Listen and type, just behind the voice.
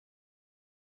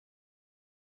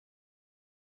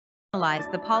analyze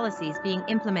the policies being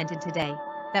implemented today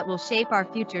that will shape our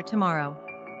future tomorrow.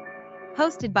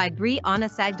 Hosted by Deana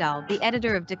Sacks, the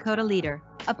editor of Dakota Leader,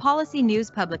 a policy news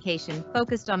publication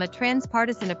focused on a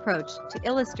transpartisan approach to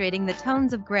illustrating the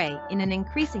tones of gray in an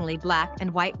increasingly black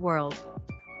and white world.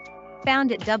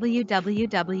 Found at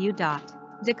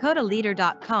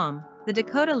www.dakotaleader.com, the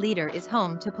Dakota Leader is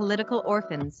home to political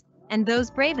orphans and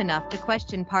those brave enough to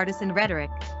question partisan rhetoric,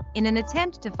 in an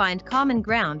attempt to find common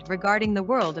ground regarding the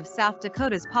world of South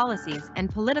Dakota's policies and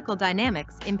political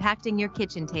dynamics impacting your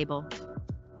kitchen table.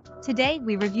 Today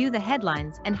we review the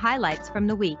headlines and highlights from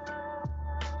the week.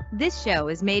 This show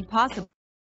is made possible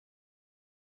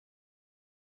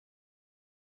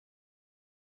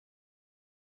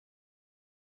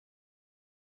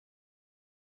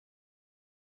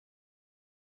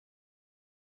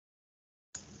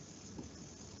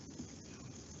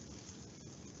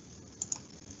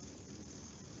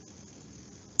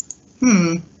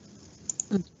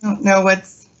Don't know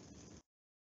what's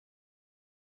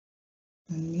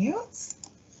mute.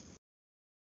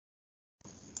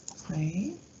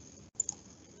 Play.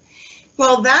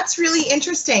 Well, that's really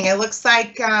interesting. It looks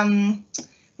like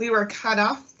we were cut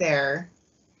off there.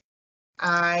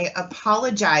 I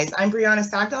apologize. I'm Deana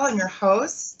Sacks. I'm your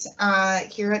host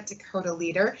here at Dakota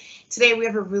Leader. Today we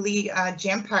have a really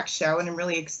jam-packed show, and I'm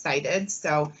really excited.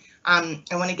 So I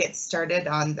want to get started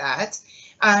on that.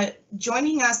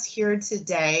 Joining us here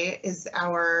today is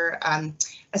our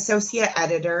associate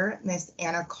editor, Miss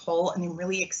Anna Cole, and I'm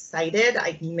really excited.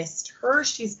 I missed her.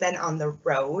 She's been on the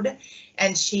road,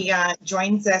 and she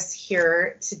joins us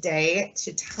here today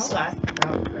to tell us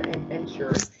about her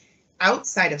adventures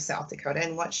outside of South Dakota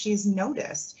and what she's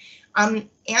noticed.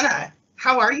 Anna,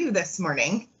 how are you this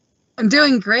morning? I'm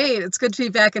doing great. It's good to be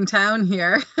back in town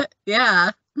here.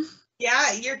 Yeah.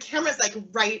 Yeah, your camera's like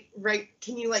right.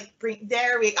 Can you like bring,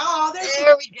 there we go. Oh,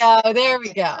 there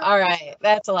we go. All right.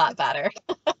 That's a lot better.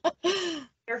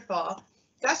 Wonderful.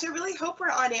 Gosh, I really hope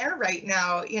we're on air right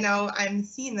now. You know, I'm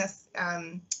seeing this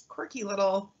quirky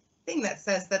little thing that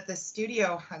says that the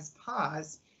studio has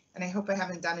paused, and I hope I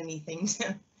haven't done anything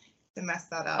to mess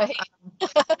that up.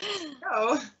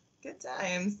 No, good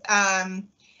times.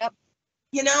 Yep.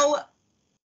 You know,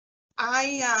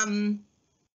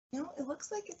 no, it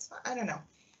looks like it's fine. I don't know.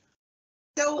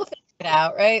 So we'll figure it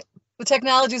out, right? The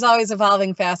technology is always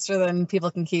evolving faster than people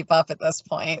can keep up at this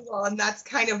point. Well, and that's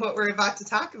kind of what we're about to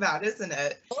talk about, isn't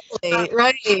it? Totally,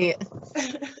 right.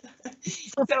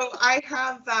 So I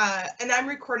have, and I'm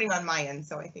recording on my end,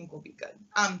 so I think we'll be good.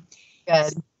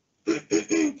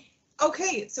 Good.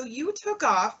 Okay, so you took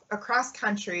off across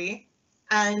country,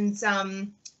 and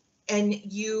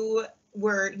you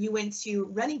went to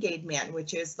Renegade Man,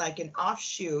 which is like an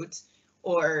offshoot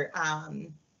or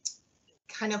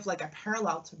kind of like a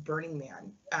parallel to Burning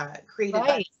Man, created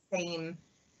by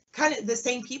the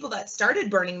same people that started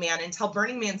Burning Man until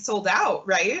Burning Man sold out,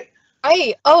 right?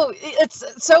 Right. Oh, it's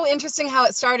so interesting how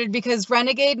it started, because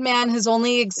Renegade Man has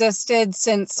only existed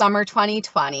since summer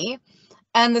 2020.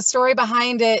 And the story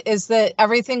behind it is that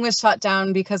everything was shut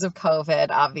down because of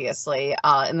COVID, obviously,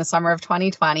 in the summer of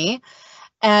 2020.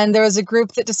 And there was a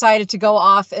group that decided to go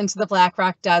off into the Black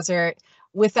Rock Desert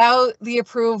without the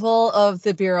approval of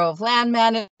the Bureau of Land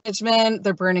Management,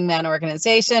 the Burning Man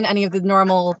organization, any of the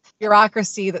normal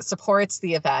bureaucracy that supports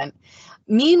the event.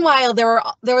 Meanwhile, there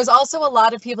was also a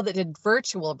lot of people that did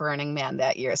virtual Burning Man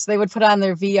that year. So they would put on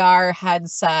their VR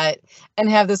headset and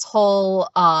have this whole,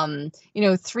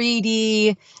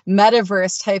 3D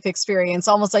metaverse type experience,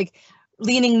 almost like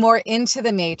leaning more into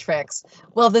the Matrix.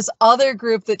 Well, this other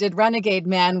group that did Renegade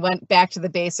Man went back to the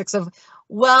basics of,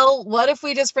 well, what if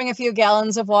we just bring a few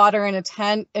gallons of water in a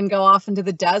tent and go off into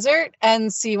the desert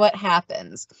and see what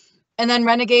happens? And then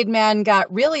Renegade Man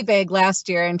got really big last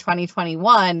year in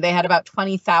 2021. They had about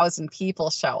 20,000 people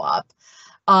show up.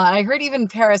 I heard even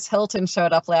Paris Hilton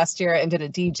showed up last year and did a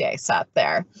DJ set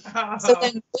there. Oh. So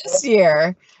then this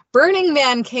year, Burning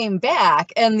Man came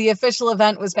back and the official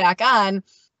event was back on.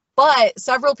 But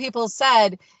several people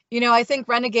said, I think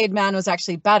Renegade Man was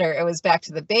actually better. It was back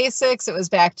to the basics. It was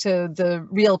back to the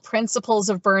real principles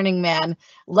of Burning Man.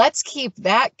 Let's keep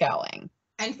that going.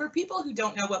 And for people who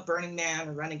don't know what Burning Man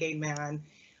or Renegade Man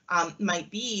might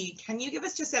be, can you give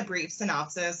us just a brief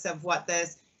synopsis of what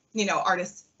this,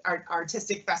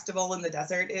 artistic festival in the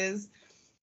desert is?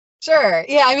 Sure.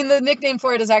 Yeah, I mean, the nickname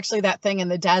for it is actually that thing in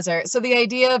the desert. So the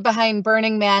idea behind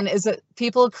Burning Man is that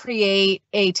people create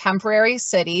a temporary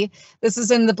city. This is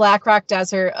in the Black Rock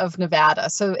Desert of Nevada.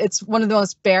 So it's one of the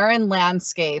most barren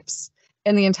landscapes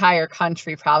in the entire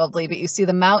country, probably. But you see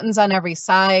the mountains on every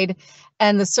side.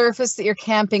 and the surface that you're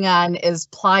camping on is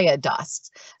playa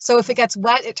dust. So if it gets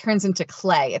wet, it turns into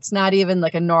clay. It's not even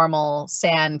like a normal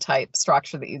sand type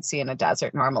structure that you'd see in a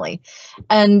desert normally.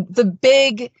 And the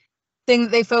big thing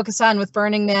that they focus on with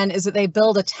Burning Man is that they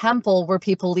build a temple where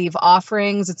people leave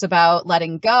offerings. It's about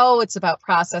letting go. It's about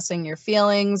processing your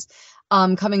feelings,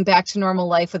 coming back to normal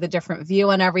life with a different view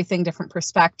on everything, different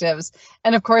perspectives.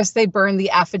 And of course, they burn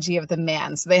the effigy of the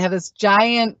man. So they have this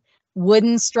giant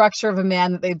wooden structure of a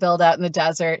man that they build out in the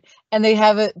desert, and they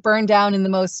have it burned down in the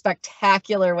most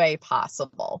spectacular way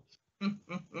possible.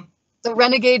 The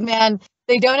Renegade Man,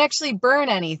 they don't actually burn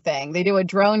anything. They do a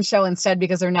drone show instead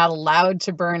because they're not allowed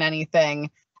to burn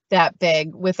anything that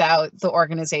big without the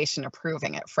organization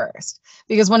approving it first.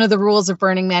 Because one of the rules of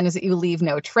Burning Man is that you leave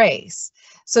no trace.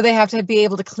 So they have to be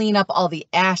able to clean up all the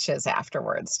ashes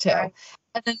afterwards too. Right.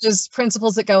 And then there's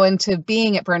principles that go into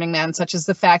being at Burning Man, such as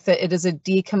the fact that it is a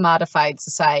decommodified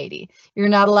society. You're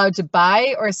not allowed to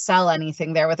buy or sell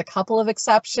anything there, with a couple of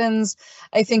exceptions.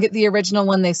 I think at the original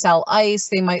one, they sell ice,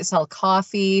 they might sell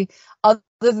coffee. Other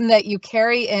than that, you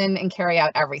carry in and carry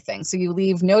out everything. So you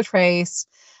leave no trace,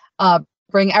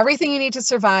 bring everything you need to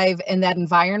survive in that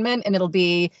environment, and it'll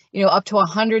be, up to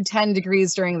 110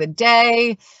 degrees during the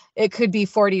day. It could be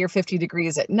 40 or 50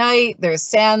 degrees at night. There's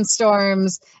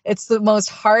sandstorms. It's the most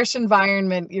harsh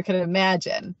environment you can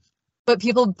imagine. But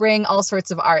people bring all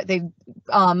sorts of art. They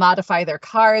modify their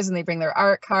cars and they bring their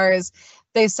art cars.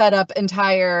 They set up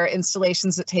entire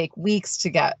installations that take weeks to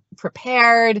get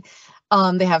prepared.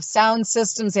 They have sound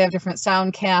systems. They have different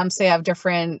sound camps. They have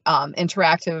different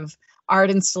interactive art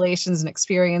installations and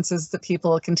experiences that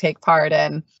people can take part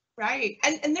in. Right.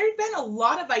 And there have been a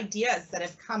lot of ideas that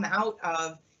have come out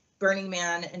of Burning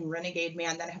Man and Renegade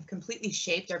Man that have completely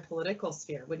shaped our political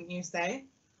sphere, wouldn't you say?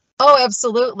 Oh,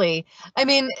 absolutely. I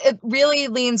mean, it really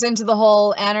leans into the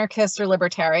whole anarchist or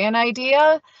libertarian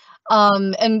idea.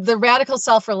 And the radical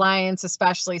self-reliance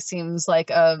especially seems like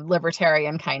a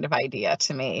libertarian kind of idea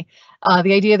to me.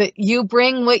 The idea that you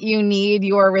bring what you need,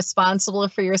 you are responsible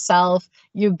for yourself.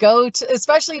 You go to,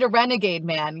 especially to Renegade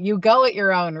Man, you go at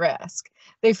your own risk.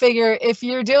 They figure if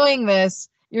you're doing this,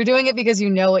 you're doing it because you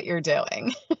know what you're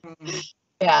doing.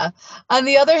 Yeah. On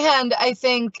the other hand, I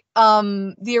think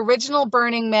the original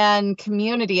Burning Man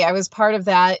community, I was part of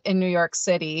that in New York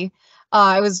City.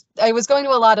 I was going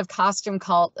to a lot of costume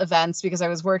cult events because I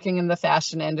was working in the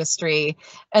fashion industry,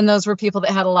 and those were people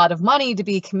that had a lot of money to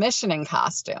be commissioning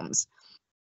costumes.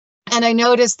 And I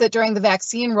noticed that during the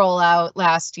vaccine rollout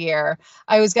last year,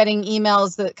 I was getting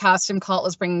emails that Costume Cult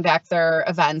was bringing back their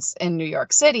events in New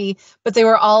York City, but they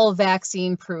were all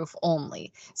vaccine proof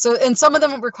only. So, and some of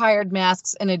them required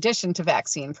masks in addition to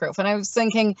vaccine proof. And I was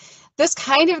thinking, this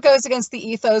kind of goes against the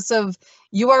ethos of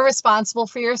you are responsible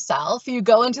for yourself. You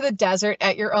go into the desert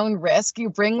at your own risk. You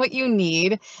bring what you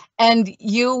need, and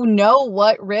you know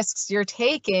what risks you're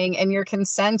taking, and you're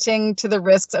consenting to the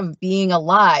risks of being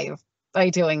alive by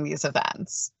doing these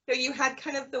events. So you had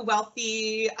kind of the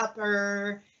wealthy,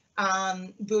 upper,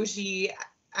 bougie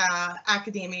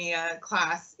academia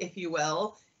class, if you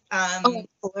will.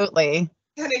 Absolutely.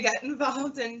 Kind of get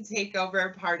involved and take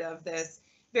over part of this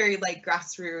very like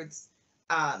grassroots,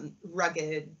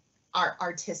 rugged,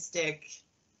 artistic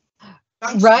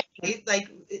function, right? Like,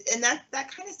 and that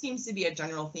kind of seems to be a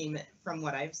general theme from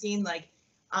what I've seen. Like,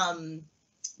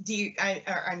 do you?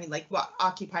 I mean, like, what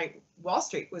Occupy Wall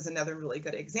Street was another really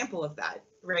good example of that,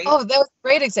 right? Oh, that was a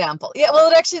great example. Yeah,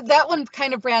 well, it actually, that one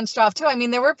kind of branched off too. I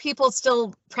mean, there were people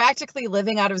still practically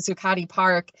living out of Zuccotti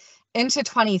Park into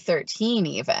 2013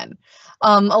 even.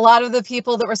 A lot of the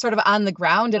people that were sort of on the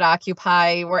ground at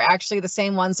Occupy were actually the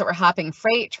same ones that were hopping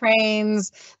freight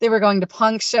trains. They were going to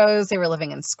punk shows. They were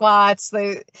living in squats.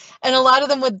 And a lot of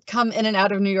them would come in and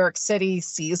out of New York City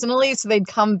seasonally. So they'd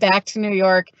come back to New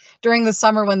York during the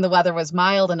summer when the weather was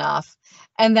mild enough.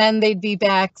 And then they'd be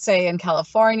back, say, in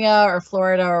California or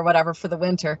Florida or whatever for the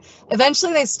winter.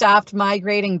 Eventually, they stopped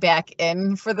migrating back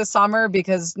in for the summer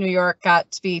because New York got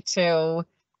to be too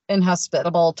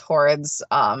inhospitable towards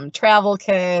travel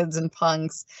kids and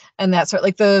punks and that sort.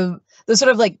 Like the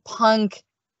sort of like punk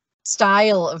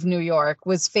style of New York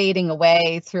was fading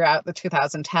away throughout the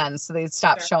 2010s, so they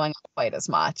stopped showing up quite as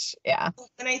much. Yeah.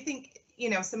 And I think,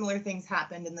 similar things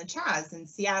happened in the Chaz in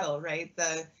Seattle, right?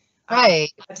 The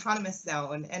autonomous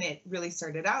zone, and it really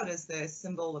started out as the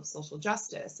symbol of social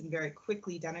justice and very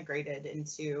quickly denigrated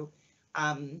into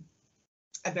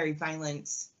a very violent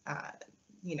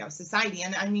society.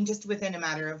 And I mean, just within a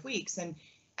matter of weeks, and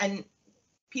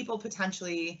people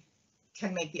potentially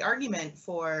can make the argument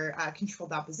for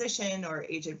controlled opposition or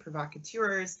agent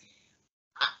provocateurs.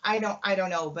 I don't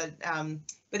know, but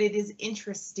it is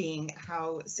interesting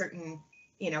how certain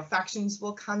factions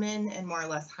will come in and more or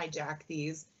less hijack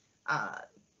these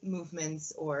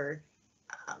movements or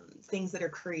things that are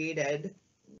created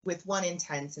with one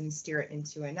intent and steer it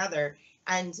into another.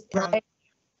 And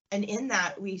and in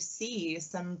that we see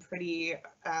some pretty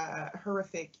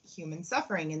horrific human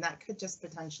suffering, and that could just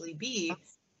potentially be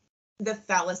the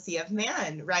fallacy of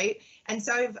man, right? And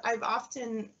so I've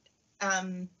often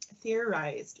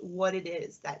theorized what it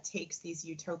is that takes these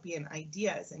utopian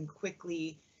ideas and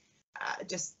quickly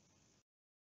just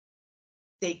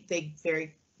they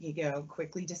very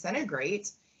quickly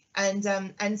disintegrate. And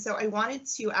so I wanted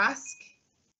to ask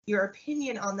your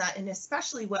opinion on that, and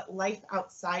especially what life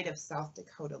outside of South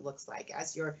Dakota looks like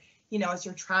as you're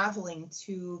traveling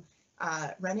to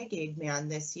Renegade Man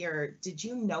this year. Did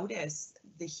you notice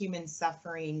the human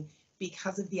suffering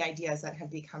because of the ideas that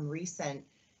have become recent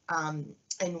and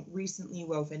recently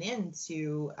woven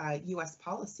into U.S.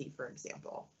 policy, for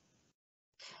example?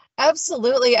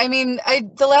 Absolutely. I mean,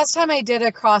 the last time I did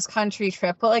a cross-country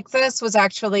trip like this was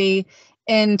actually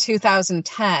in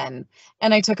 2010,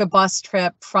 and I took a bus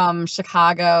trip from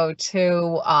Chicago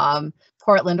to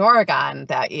Portland, Oregon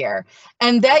that year.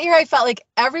 And that year I felt like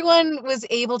everyone was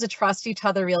able to trust each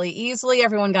other really easily.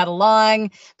 Everyone got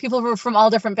along. People were from all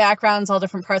different backgrounds, all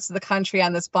different parts of the country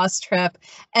on this bus trip,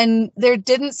 and there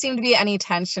didn't seem to be any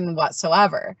tension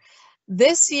whatsoever.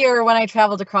 This year, when I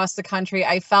traveled across the country,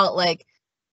 I felt like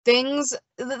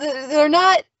they're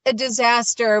not a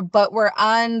disaster, but we're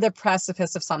on the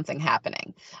precipice of something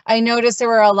happening. I noticed there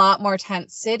were a lot more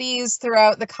tent cities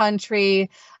throughout the country.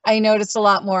 I noticed a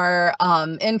lot more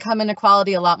income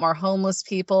inequality, a lot more homeless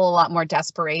people, a lot more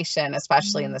desperation,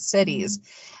 especially in the cities.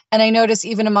 And I noticed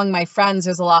even among my friends,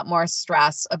 there's a lot more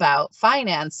stress about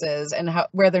finances and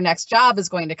where their next job is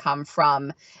going to come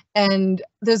from. And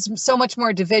there's so much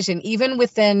more division, even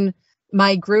within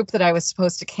my group that I was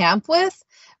supposed to camp with.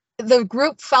 The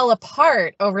group fell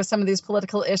apart over some of these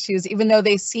political issues, even though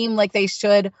they seem like they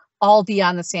should all be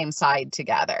on the same side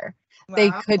together. Wow.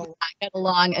 They could not get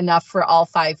along enough for all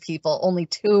 5 people. Only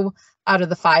 2 out of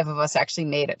the 5 of us actually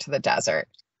made it to the desert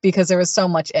because there was so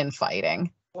much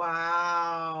infighting.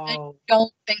 Wow. I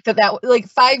don't think that like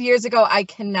 5 years ago, I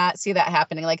cannot see that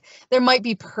happening. Like there might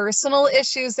be personal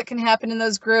issues that can happen in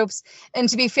those groups. And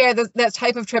to be fair, that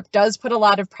type of trip does put a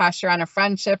lot of pressure on a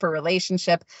friendship or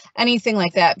relationship, anything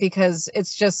like that, because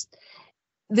it's just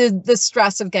the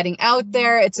stress of getting out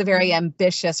there. It's a very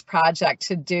ambitious project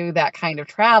to do that kind of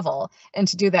travel and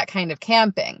to do that kind of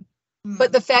camping.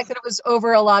 But the fact that it was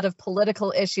over a lot of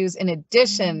political issues in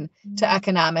addition to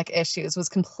economic issues was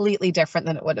completely different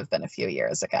than it would have been a few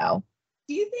years ago.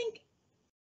 Do you think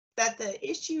that the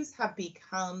issues have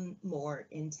become more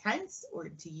intense, or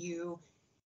do you,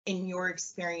 in your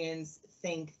experience,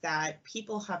 think that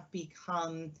people have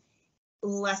become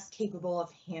less capable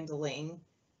of handling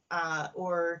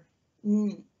or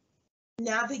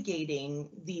navigating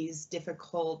these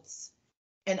difficult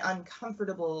and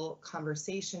uncomfortable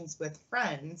conversations with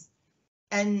friends?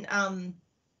 And I'll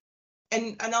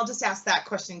just ask that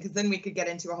question because then we could get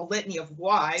into a whole litany of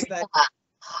why. But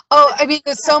I mean,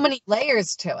 there's so many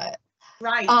layers to it.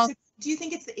 Right. So do you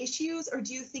think it's the issues, or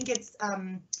do you think it's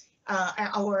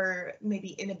our maybe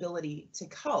inability to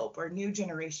cope, or new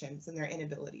generations and their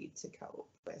inability to cope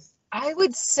with? I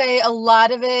would say a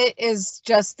lot of it is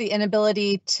just the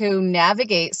inability to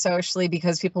navigate socially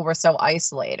because people were so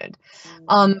isolated.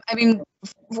 I mean,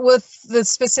 with the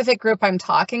specific group I'm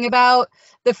talking about,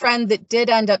 the friend that did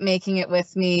end up making it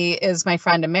with me is my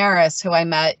friend Amaris, who I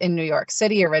met in New York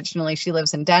City originally. She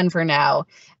lives in Denver now,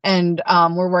 and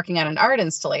we're working on an art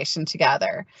installation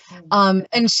together.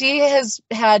 And she has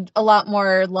had a lot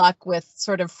more luck with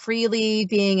sort of freely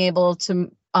being able to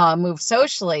move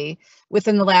socially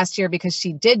within the last year because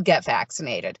she did get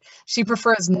vaccinated. She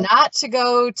prefers not to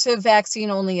go to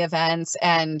vaccine-only events,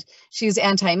 and she's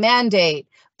anti-mandate,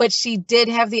 but she did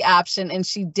have the option, and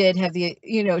she did have the,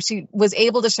 she was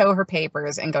able to show her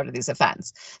papers and go to these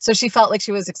events. So she felt like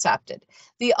she was accepted.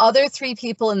 The other 3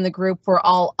 people in the group were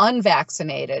all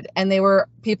unvaccinated, and they were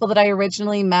people that I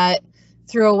originally met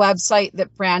through a website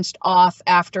that branched off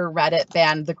after Reddit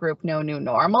banned the group No New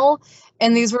Normal.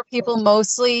 And these were people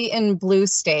mostly in blue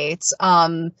states.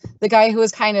 The guy who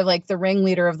was kind of like the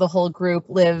ringleader of the whole group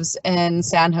lives in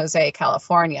San Jose,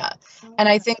 California. And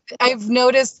I think I've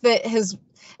noticed that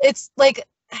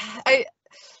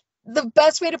the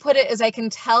best way to put it is I can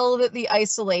tell that the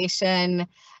isolation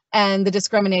and the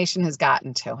discrimination has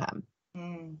gotten to him.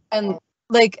 And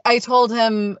like I told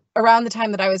him around the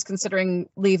time that I was considering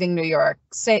leaving New York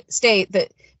State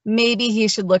that maybe he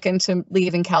should look into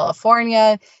leaving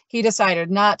California. He decided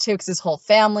not to because his whole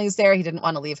family's there. He didn't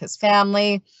want to leave his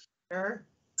family. Sure.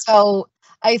 So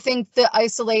I think the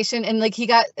isolation and like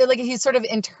he sort of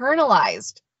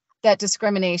internalized that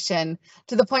discrimination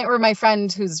to the point where my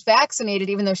friend who's vaccinated,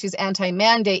 even though she's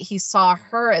anti-mandate, he saw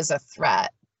her as a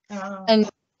threat. Oh. And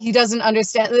he doesn't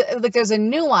understand, like there's a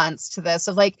nuance to this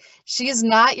of like, she's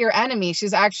not your enemy.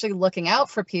 She's actually looking out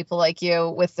for people like you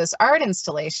with this art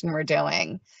installation we're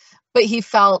doing. But he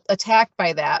felt attacked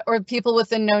by that. Or people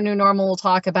within No New Normal will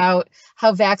talk about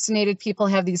how vaccinated people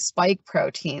have these spike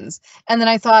proteins. And then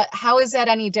I thought, how is that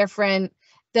any different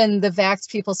than the vax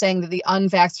people saying that the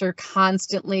unvaxxed are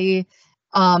constantly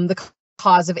the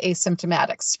cause of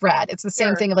asymptomatic spread? It's the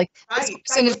same thing of like, right. Us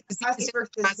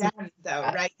versus them, though,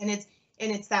 right? And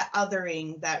it's that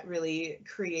othering that really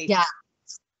creates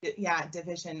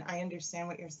division. I understand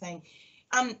what you're saying.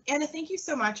 Anna, thank you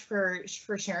so much for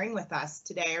sharing with us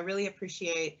today. I really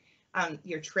appreciate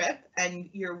your trip and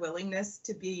your willingness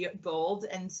to be bold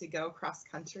and to go cross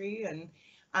country. And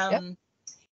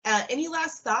any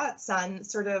last thoughts on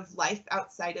sort of life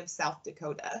outside of South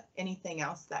Dakota? Anything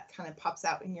else that kind of pops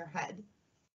out in your head?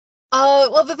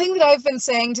 Well, the thing that I've been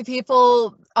saying to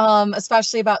people,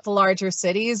 especially about the larger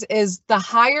cities, is the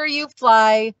higher you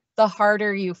fly, the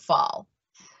harder you fall.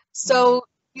 So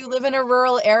you live in a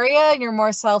rural area and you're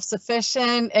more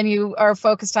self-sufficient and you are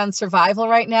focused on survival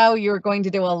right now, you're going to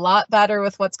do a lot better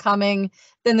with what's coming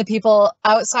than the people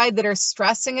outside that are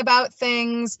stressing about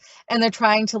things and they're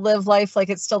trying to live life like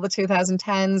it's still the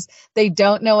 2010s. They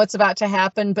don't know what's about to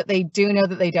happen, but they do know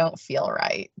that they don't feel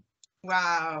right.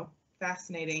 Wow,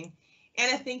 fascinating.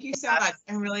 Anna, thank you so much.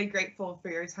 I'm really grateful for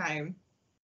your time.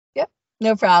 Yep,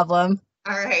 no problem.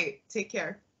 All right, take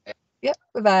care. Yep,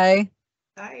 bye-bye.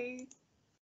 Bye.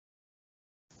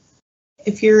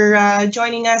 If you're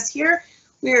joining us here,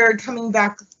 we're coming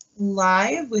back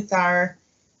live with our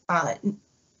our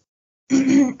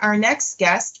next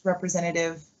guest,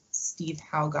 Representative Steve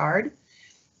Haugaard.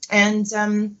 And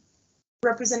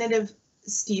Representative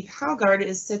Steve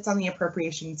Haugaard sits on the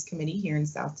Appropriations Committee here in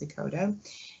South Dakota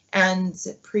and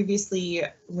previously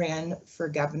ran for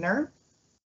governor.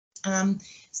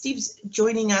 Steve's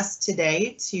joining us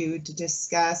today to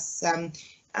discuss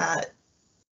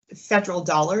federal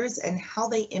dollars and how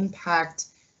they impact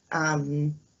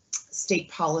state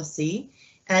policy,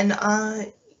 and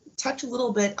touch a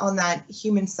little bit on that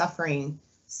human suffering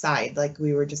side like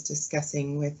we were just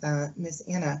discussing with Ms.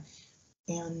 Anna.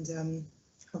 And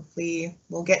hopefully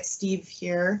we'll get Steve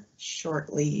here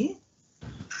shortly.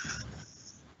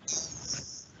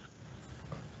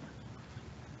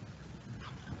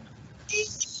 Hey,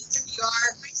 here we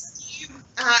are. Hi, Steve.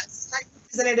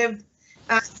 Representative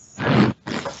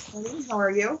how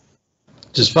are you?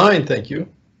 Just fine, thank you.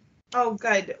 Oh,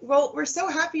 good. Well, we're so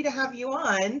happy to have you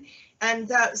on. And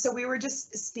so we were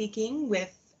just speaking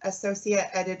with Associate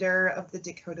Editor of the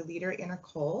Dakota Leader, Anna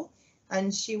Cole,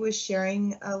 and she was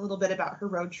sharing a little bit about her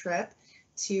road trip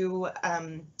to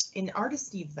an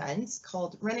artist event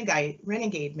called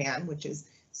Renegade Man, which is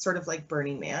sort of like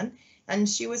Burning Man. And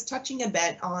she was touching a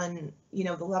bit on, you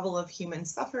know, the level of human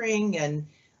suffering and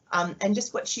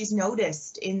just what she's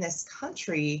noticed in this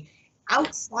country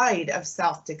outside of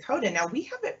South Dakota. Now we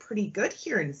have it pretty good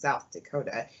here in South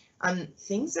Dakota.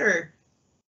 Things are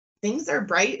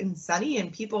bright and sunny,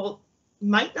 and people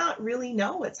might not really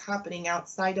know what's happening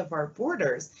outside of our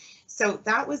borders. So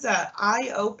that was a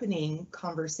eye-opening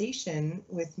conversation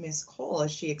with Ms. Cole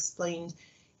as she explained,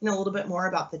 you know, a little bit more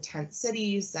about the tent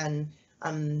cities and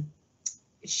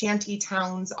shanty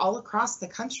towns all across the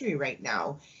country right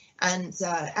now, and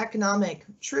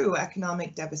true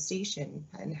economic devastation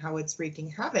and how it's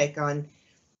wreaking havoc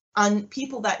on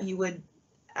people that you would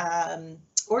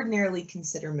ordinarily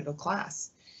consider middle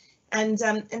class. And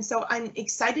so I'm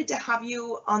excited to have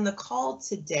you on the call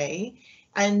today.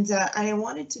 And I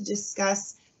wanted to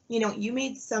discuss, you know, you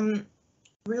made some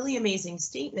really amazing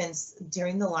statements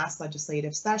during the last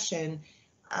legislative session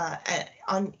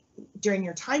during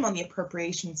your time on the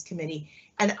Appropriations Committee.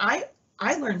 And I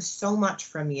learned so much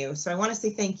from you. So I want to say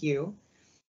thank you.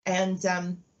 And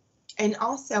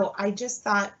also I just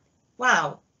thought,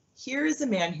 wow, here is a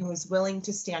man who is willing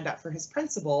to stand up for his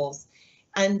principles.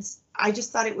 And I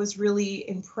just thought it was really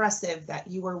impressive that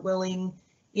you were willing,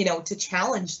 you know, to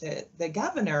challenge the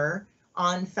governor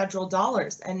on federal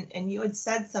dollars. And you had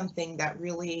said something that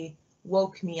really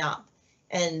woke me up.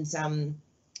 And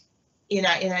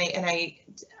I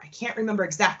can't remember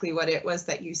exactly what it was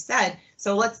that you said.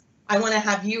 So I want to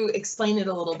have you explain it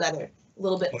a little bit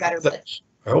better.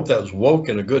 I hope that was woke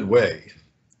in a good way.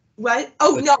 What?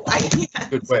 Oh, no.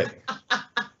 Good way.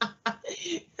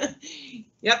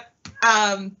 Yep.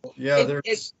 Yeah,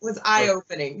 it was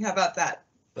eye-opening. How about that?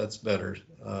 That's better.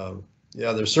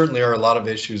 Yeah, there certainly are a lot of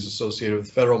issues associated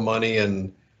with federal money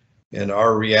and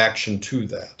our reaction to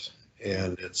that.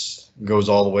 And it's goes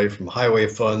all the way from highway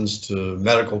funds to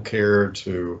medical care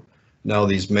to now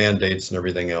these mandates and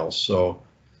everything else. So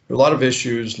there are a lot of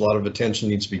issues, a lot of attention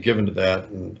needs to be given to that.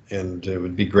 And it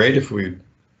would be great if we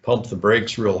pump the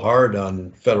brakes real hard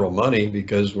on federal money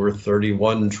because we're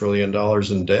 $31 trillion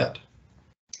in debt.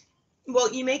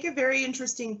 Well, you make a very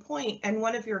interesting point, and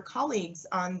one of your colleagues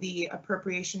on the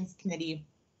Appropriations Committee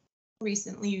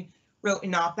recently wrote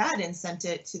an op-ed and sent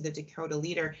it to the Dakota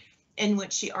Leader, in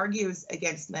which she argues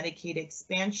against Medicaid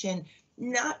expansion,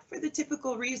 not for the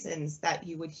typical reasons that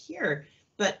you would hear,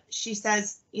 but she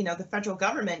says, you know, the federal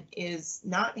government is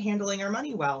not handling our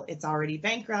money well. It's already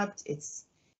bankrupt. It's,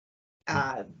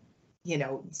 you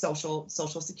know, Social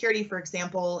Security, for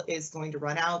example, is going to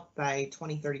run out by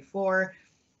 2034.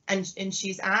 And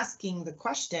she's asking the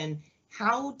question,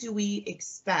 how do we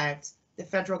expect the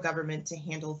federal government to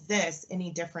handle this any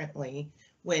differently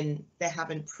when they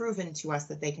haven't proven to us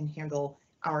that they can handle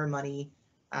our money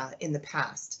in the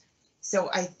past? So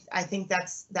I think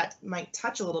that might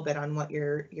touch a little bit on what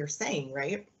you're saying,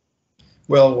 right?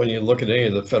 Well, when you look at any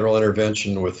of the federal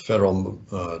intervention with federal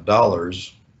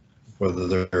dollars, whether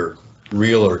they're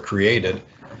real or created,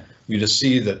 you just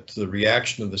see that the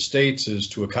reaction of the states is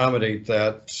to accommodate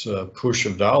that push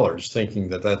of dollars, thinking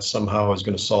that that somehow is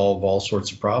going to solve all sorts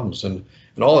of problems. And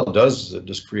all it does is it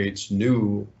just creates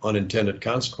new unintended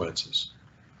consequences.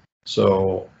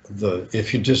 So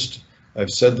if you just, I've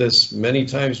said this many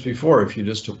times before, if you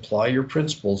just apply your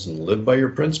principles and live by your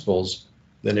principles,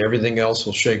 then everything else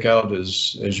will shake out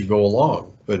as you go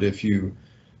along. But if you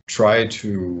try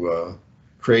to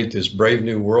create this brave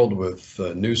new world with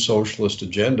a new socialist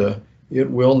agenda, it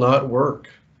will not work.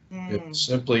 It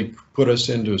simply put us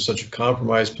into such a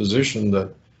compromised position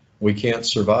that we can't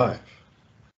survive.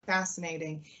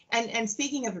 Fascinating. And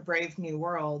speaking of a brave new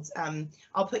world,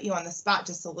 I'll put you on the spot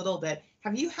just a little bit.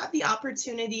 Have you had the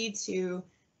opportunity to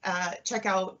check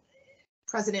out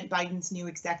President Biden's new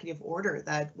executive order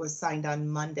that was signed on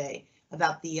Monday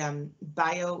about the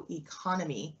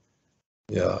bioeconomy?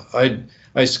 Yeah,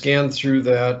 I scanned through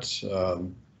that.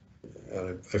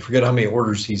 I forget how many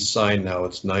orders he's signed now.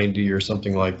 It's 90 or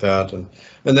something like that, and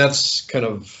that's kind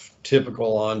of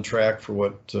typical, on track for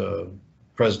what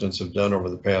presidents have done over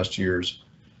the past years.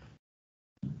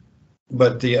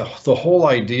 But the whole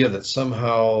idea that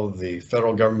somehow the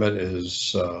federal government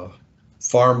is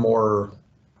far more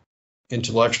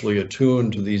intellectually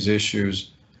attuned to these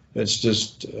issues, it's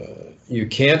just you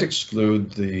can't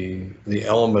exclude the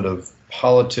element of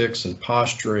politics and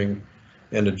posturing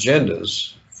and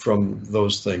agendas from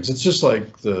those things. It's just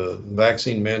like the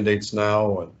vaccine mandates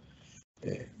now,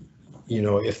 and you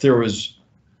know, if there was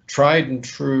tried and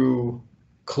true,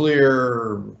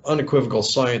 clear, unequivocal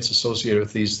science associated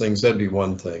with these things, that'd be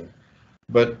one thing,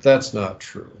 but that's not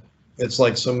true. It's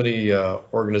like so many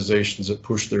organizations that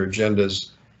push their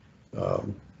agendas.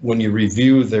 When you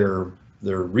review their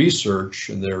research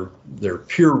and their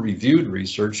peer-reviewed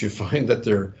research, you find that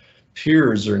their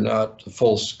peers are not the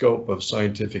full scope of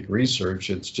scientific research.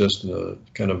 It's just a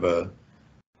kind of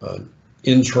an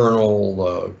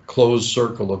internal closed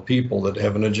circle of people that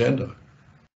have an agenda.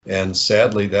 And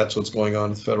sadly, that's what's going on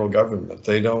with the federal government.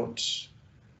 They don't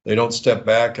step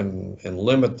back and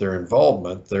limit their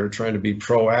involvement. They're trying to be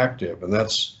proactive, and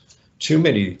that's too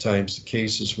many times the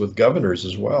cases with governors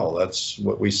as well. That's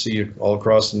what we see all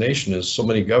across the nation, is so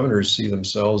many governors see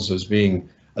themselves as being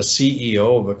a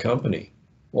CEO of a company.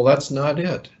 Well, that's not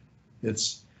it.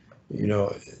 It's, you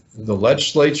know, the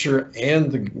legislature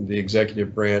and the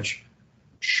executive branch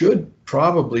should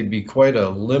probably be quite a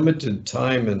limited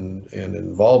time and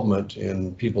involvement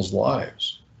in people's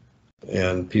lives.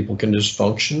 And people can just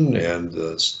function, and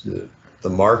the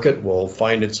market will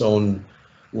find its own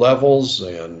levels,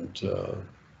 and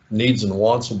needs and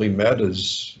wants will be met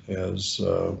as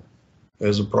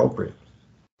appropriate.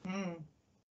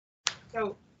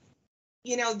 So,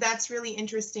 you know, that's really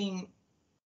interesting.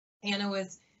 Anna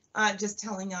was just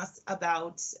telling us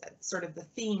about sort of the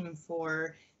theme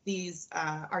for these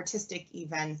artistic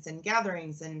events and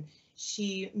gatherings, and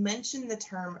she mentioned the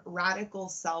term radical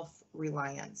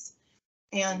self-reliance.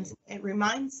 And it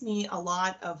reminds me a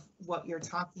lot of what you're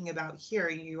talking about here.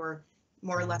 You're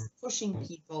more or less pushing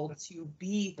people to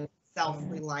be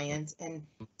self-reliant and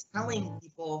telling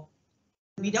people,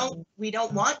 we don't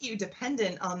want you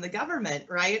dependent on the government,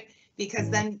 right? Because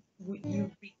then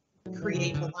you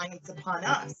create reliance upon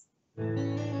us. All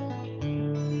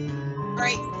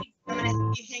right, I'm going to have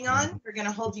you hang on. We're going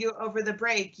to hold you over the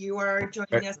break. You are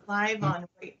joining us live on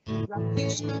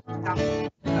Revolution.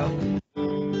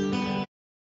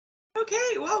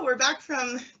 Okay, well, we're back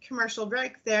from commercial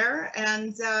break there,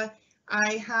 and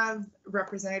I have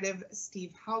Representative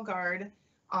Steve Haugaard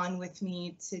on with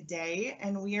me today,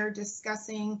 and we are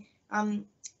discussing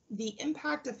the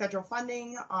impact of federal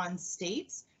funding on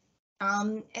states,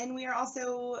 and we are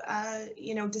also,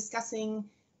 discussing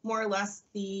more or less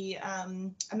the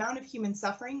amount of human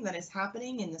suffering that is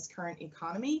happening in this current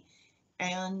economy,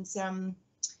 and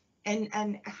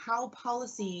how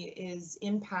policy is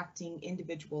impacting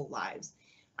individual lives.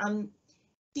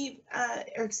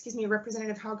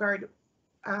 Representative Haugaard,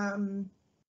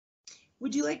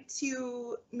 would you like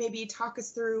to maybe talk us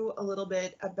through a little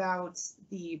bit about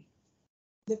the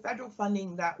federal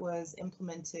funding that was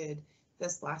implemented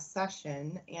this last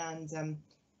session, and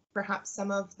perhaps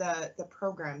some of the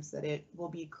programs that it will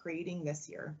be creating this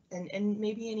year, and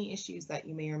maybe any issues that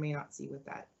you may or may not see with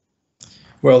that?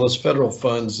 Well, those federal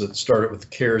funds that started with the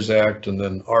CARES Act and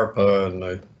then ARPA, and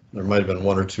there might have been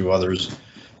one or two others,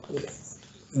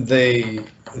 they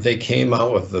came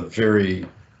out with a very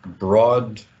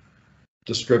broad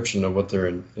description of what their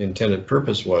intended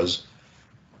purpose was.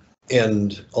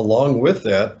 And along with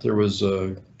that, there was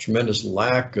a tremendous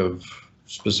lack of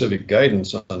specific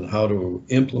guidance on how to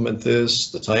implement this,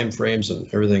 the timeframes, and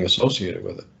everything associated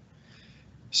with it.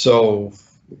 So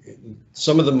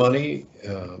some of the money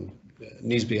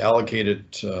needs to be allocated,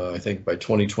 I think, by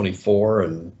 2024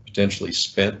 and potentially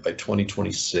spent by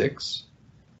 2026.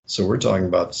 So we're talking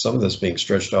about some of this being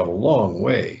stretched out a long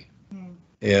way.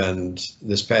 And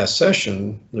this past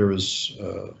session, there was,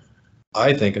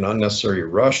 I think, an unnecessary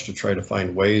rush to try to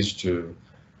find ways to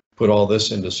put all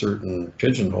this into certain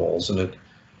pigeonholes, and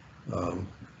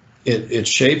it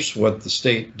shapes what the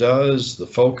state does, the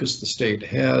focus the state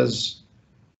has,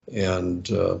 and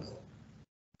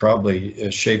probably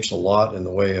it shapes a lot in the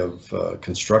way of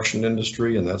construction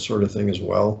industry and that sort of thing as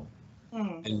well.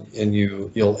 And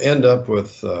you'll end up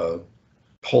with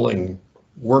pulling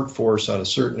workforce out of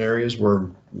certain areas where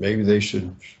maybe they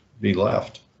should be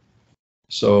left.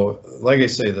 So, like I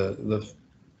say, the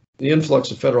influx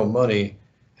of federal money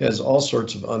has all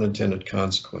sorts of unintended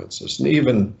consequences. And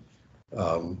even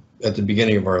at the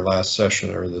beginning of our last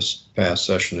session, or this past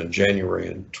session in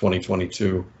January in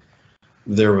 2022,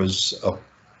 there was a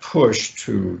push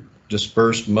to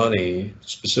disperse money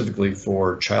specifically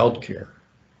for child care.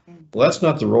 Well, that's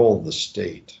not the role of the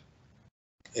state.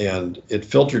 And it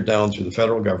filtered down through the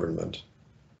federal government.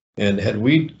 And had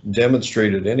we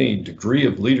demonstrated any degree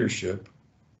of leadership,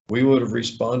 we would have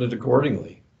responded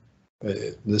accordingly.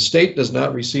 The state does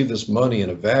not receive this money in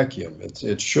a vacuum.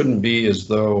 It shouldn't be as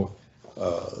though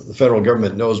the federal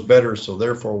government knows better, so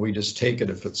therefore we just take it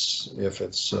if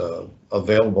it's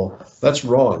available. That's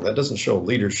wrong. That doesn't show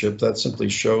leadership. That simply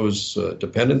shows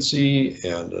dependency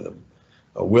and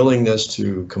a willingness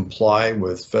to comply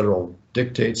with federal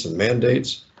dictates and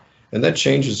mandates. And that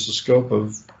changes the scope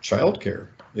of childcare.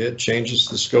 It changes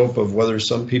the scope of whether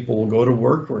some people will go to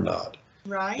work or not.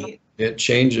 Right. It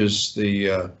changes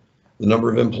the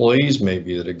number of employees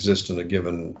maybe that exist in a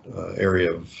given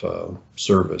area of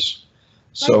service.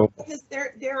 So because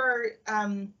there are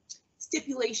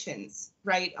stipulations,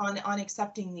 right, on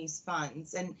accepting these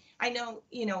funds. And I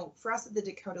know, for us at the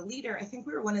Dakota Leader, I think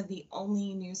we were one of the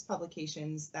only news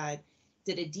publications that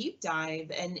did a deep dive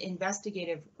and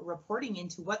investigative reporting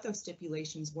into what those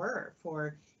stipulations were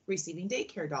for receiving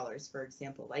daycare dollars, for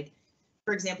example. Like,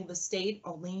 for example, the state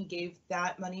only gave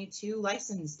that money to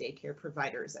licensed daycare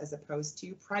providers as opposed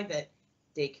to private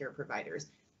daycare providers.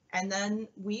 And then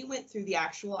we went through the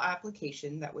actual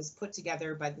application that was put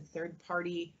together by the third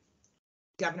party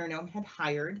Governor Noem had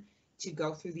hired to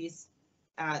go through the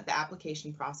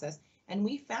application process. And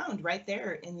we found right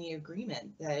there in the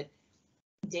agreement that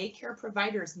daycare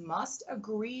providers must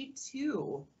agree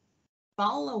to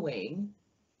following,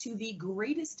 to the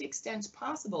greatest extent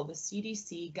possible, the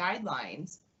CDC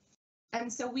guidelines.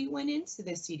 And so we went into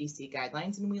the CDC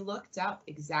guidelines and we looked up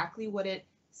exactly what it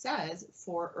says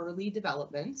for early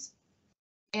development,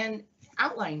 and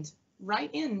outlined right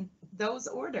in those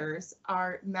orders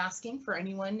are masking for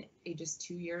anyone ages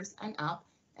 2 years and up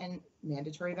and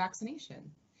mandatory vaccination.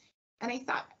 And I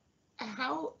thought,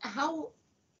 how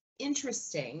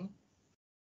interesting,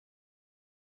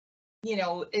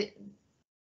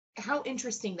 how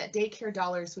interesting that daycare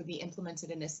dollars would be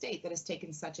implemented in a state that has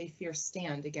taken such a fierce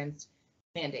stand against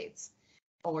mandates,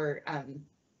 or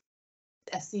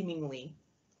a seemingly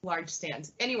large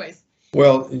stand. Anyways.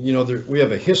 Well, we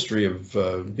have a history of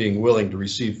being willing to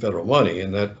receive federal money,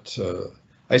 and that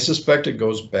I suspect it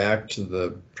goes back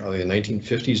to probably the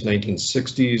 1950s,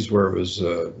 1960s, where it was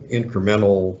an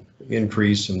incremental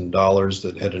increase in dollars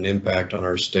that had an impact on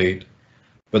our state.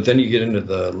 But then you get into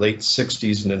the late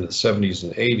 60s and into the 70s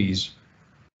and 80s,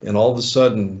 and all of a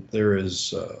sudden there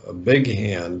is a big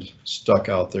hand stuck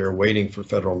out there waiting for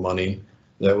federal money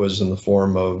that was in the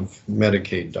form of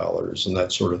Medicaid dollars and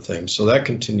that sort of thing. So that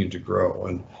continued to grow.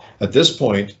 And at this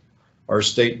point, our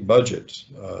state budget,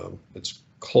 it's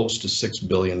close to $6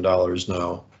 billion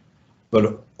now,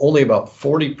 but only about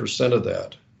 40% of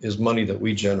that is money that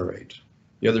we generate.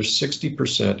 The other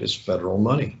 60% is federal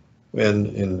money. And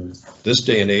in this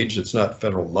day and age, it's not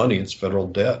federal money, it's federal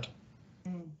debt.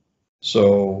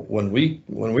 So when we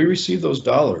receive those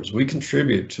dollars, we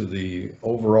contribute to the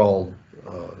overall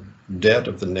debt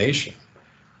of the nation.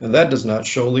 And that does not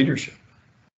show leadership.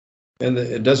 And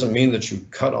it doesn't mean that you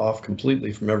cut off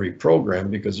completely from every program,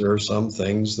 because there are some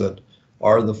things that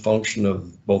are the function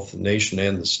of both the nation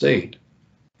and the state.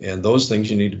 And those things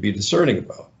you need to be discerning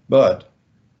about. But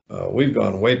we've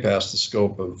gone way past the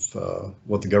scope of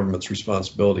what the government's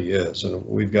responsibility is. And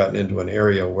we've gotten into an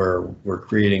area where we're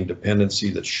creating dependency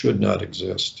that should not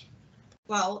exist.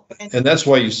 Well, and that's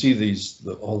why you see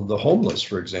the homeless,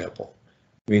 for example.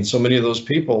 I mean, so many of those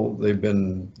people, they've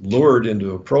been lured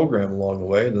into a program along the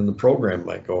way, and then the program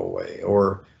might go away,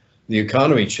 or the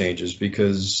economy changes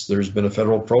because there's been a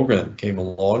federal program that came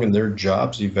along and their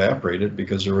jobs evaporated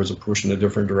because there was a push in a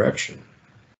different direction.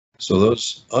 So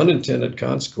those unintended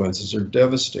consequences are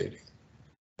devastating.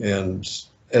 And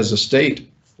as a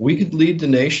state, we could lead the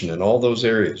nation in all those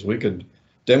areas. We could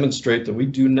demonstrate that we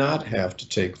do not have to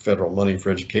take federal money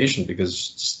for education, because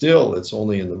still it's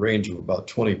only in the range of about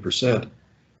 20%.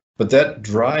 But that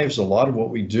drives a lot of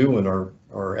what we do in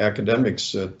our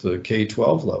academics at the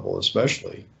K-12 level,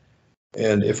 especially.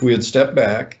 And if we had stepped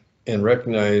back and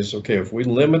recognized, okay, if we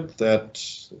limit that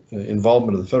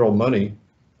involvement of the federal money,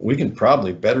 we can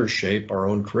probably better shape our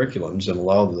own curriculums and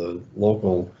allow the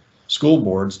local school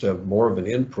boards to have more of an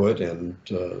input and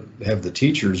have the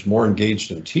teachers more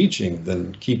engaged in teaching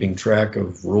than keeping track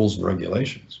of rules and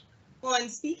regulations. Well,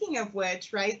 and speaking of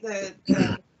which, right, the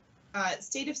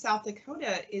state of South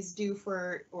Dakota is due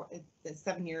for, or the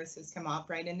 7 years has come up,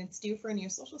 right, and it's due for a new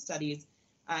social studies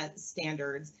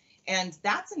standards. And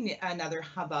that's another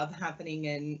hubbub happening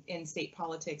in state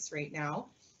politics right now.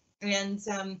 And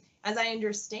as I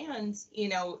understand, you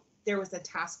know, there was a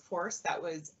task force that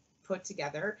was put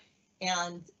together,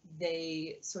 and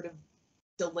they sort of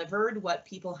delivered what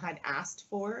people had asked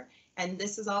for. And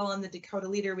this is all on the Dakota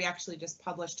Leader. We actually just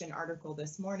published an article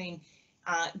this morning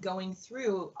going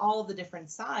through all the different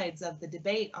sides of the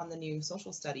debate on the new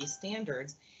social studies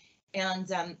standards.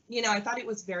 And, you know, I thought it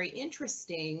was very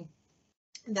interesting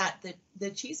that the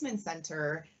Cheeseman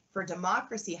Center for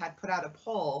Democracy had put out a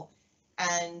poll,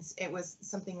 and it was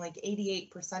something like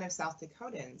 88% of South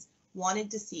Dakotans wanted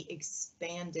to see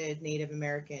expanded Native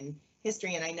American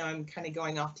history. And I know I'm kind of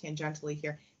going off tangentially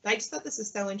here, but I just thought this was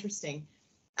so interesting.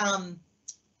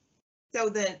 So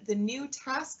the new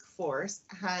task force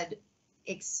had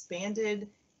expanded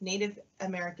Native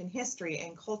American history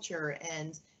and culture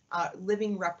and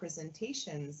living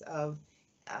representations of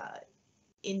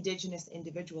Indigenous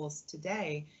individuals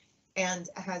today, and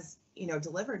has, you know,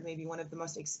 delivered maybe one of the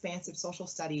most expansive social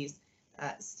studies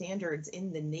standards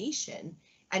in the nation.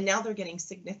 And now they're getting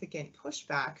significant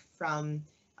pushback from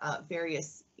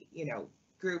various, you know,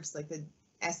 groups like the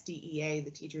SDEA,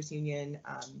 the Teachers Union,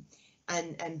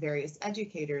 and various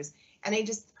educators. And I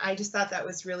just thought that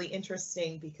was really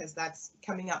interesting, because that's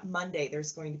coming up Monday.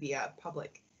 There's going to be a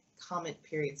public comment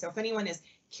period. So if anyone is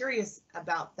curious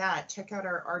about that, check out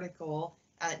our article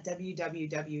at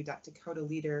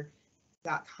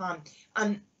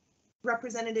www.dakotaleader.com.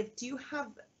 Representative, do you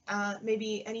have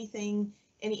maybe anything,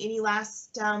 any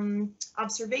last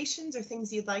observations or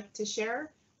things you'd like to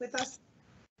share with us?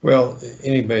 Well,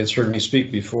 anybody that's heard me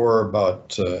speak before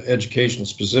about education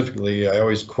specifically, I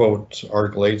always quote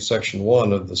Article 8, Section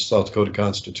 1 of the South Dakota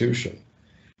Constitution.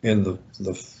 And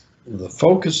the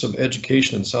focus of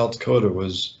education in South Dakota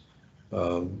was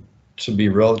to be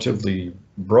relatively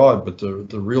broad, but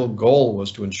the real goal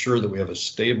was to ensure that we have a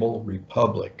stable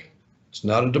republic. It's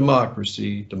not a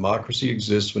democracy. Democracy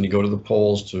exists when you go to the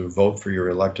polls to vote for your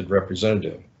elected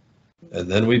representative. And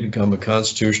then we become a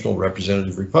constitutional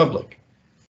representative republic.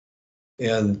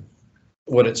 And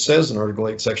what it says in Article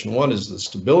 8, Section 1 is the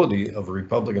stability of a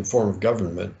republican form of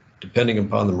government, depending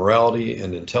upon the morality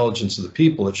and intelligence of the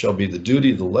people, it shall be the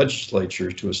duty of the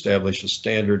legislature to establish a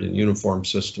standard and uniform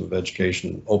system of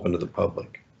education open to the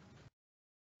public.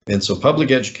 And so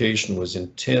public education was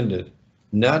intended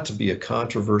not to be a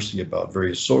controversy about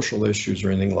various social issues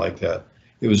or anything like that.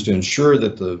 It was to ensure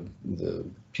that the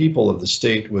people of the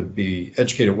state would be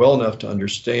educated well enough to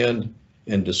understand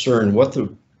and discern what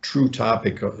the true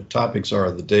topics are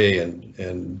of the day,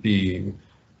 and be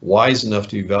wise enough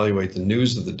to evaluate the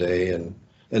news of the day, and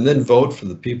then vote for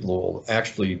the people who will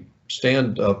actually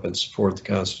stand up and support the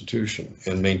Constitution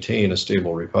and maintain a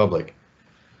stable republic.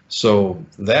 So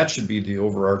that should be the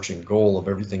overarching goal of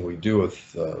everything we do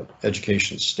with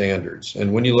education standards.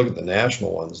 And when you look at the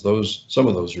national ones, some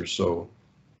of those are so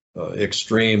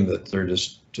extreme that they're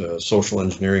just social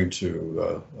engineering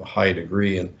to a high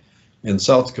degree. And in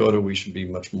South Dakota, we should be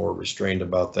much more restrained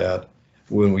about that.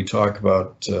 When we talk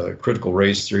about critical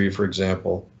race theory, for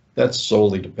example, that's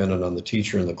solely dependent on the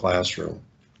teacher in the classroom.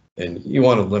 And you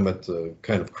want to limit the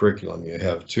kind of curriculum you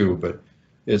have too, but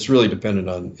it's really dependent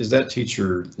on, is that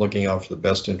teacher looking out for the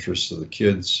best interests of the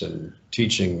kids and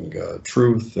teaching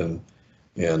truth and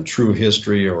true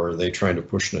history, or are they trying to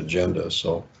push an agenda?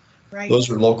 So Right. Those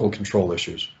are local control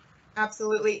issues.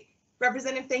 Absolutely.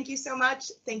 Representative, thank you so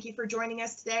much. Thank you for joining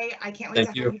us today. I can't wait to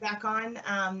have you back on,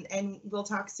 and we'll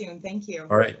talk soon. Thank you.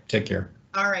 All right, take care.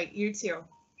 All right, you too.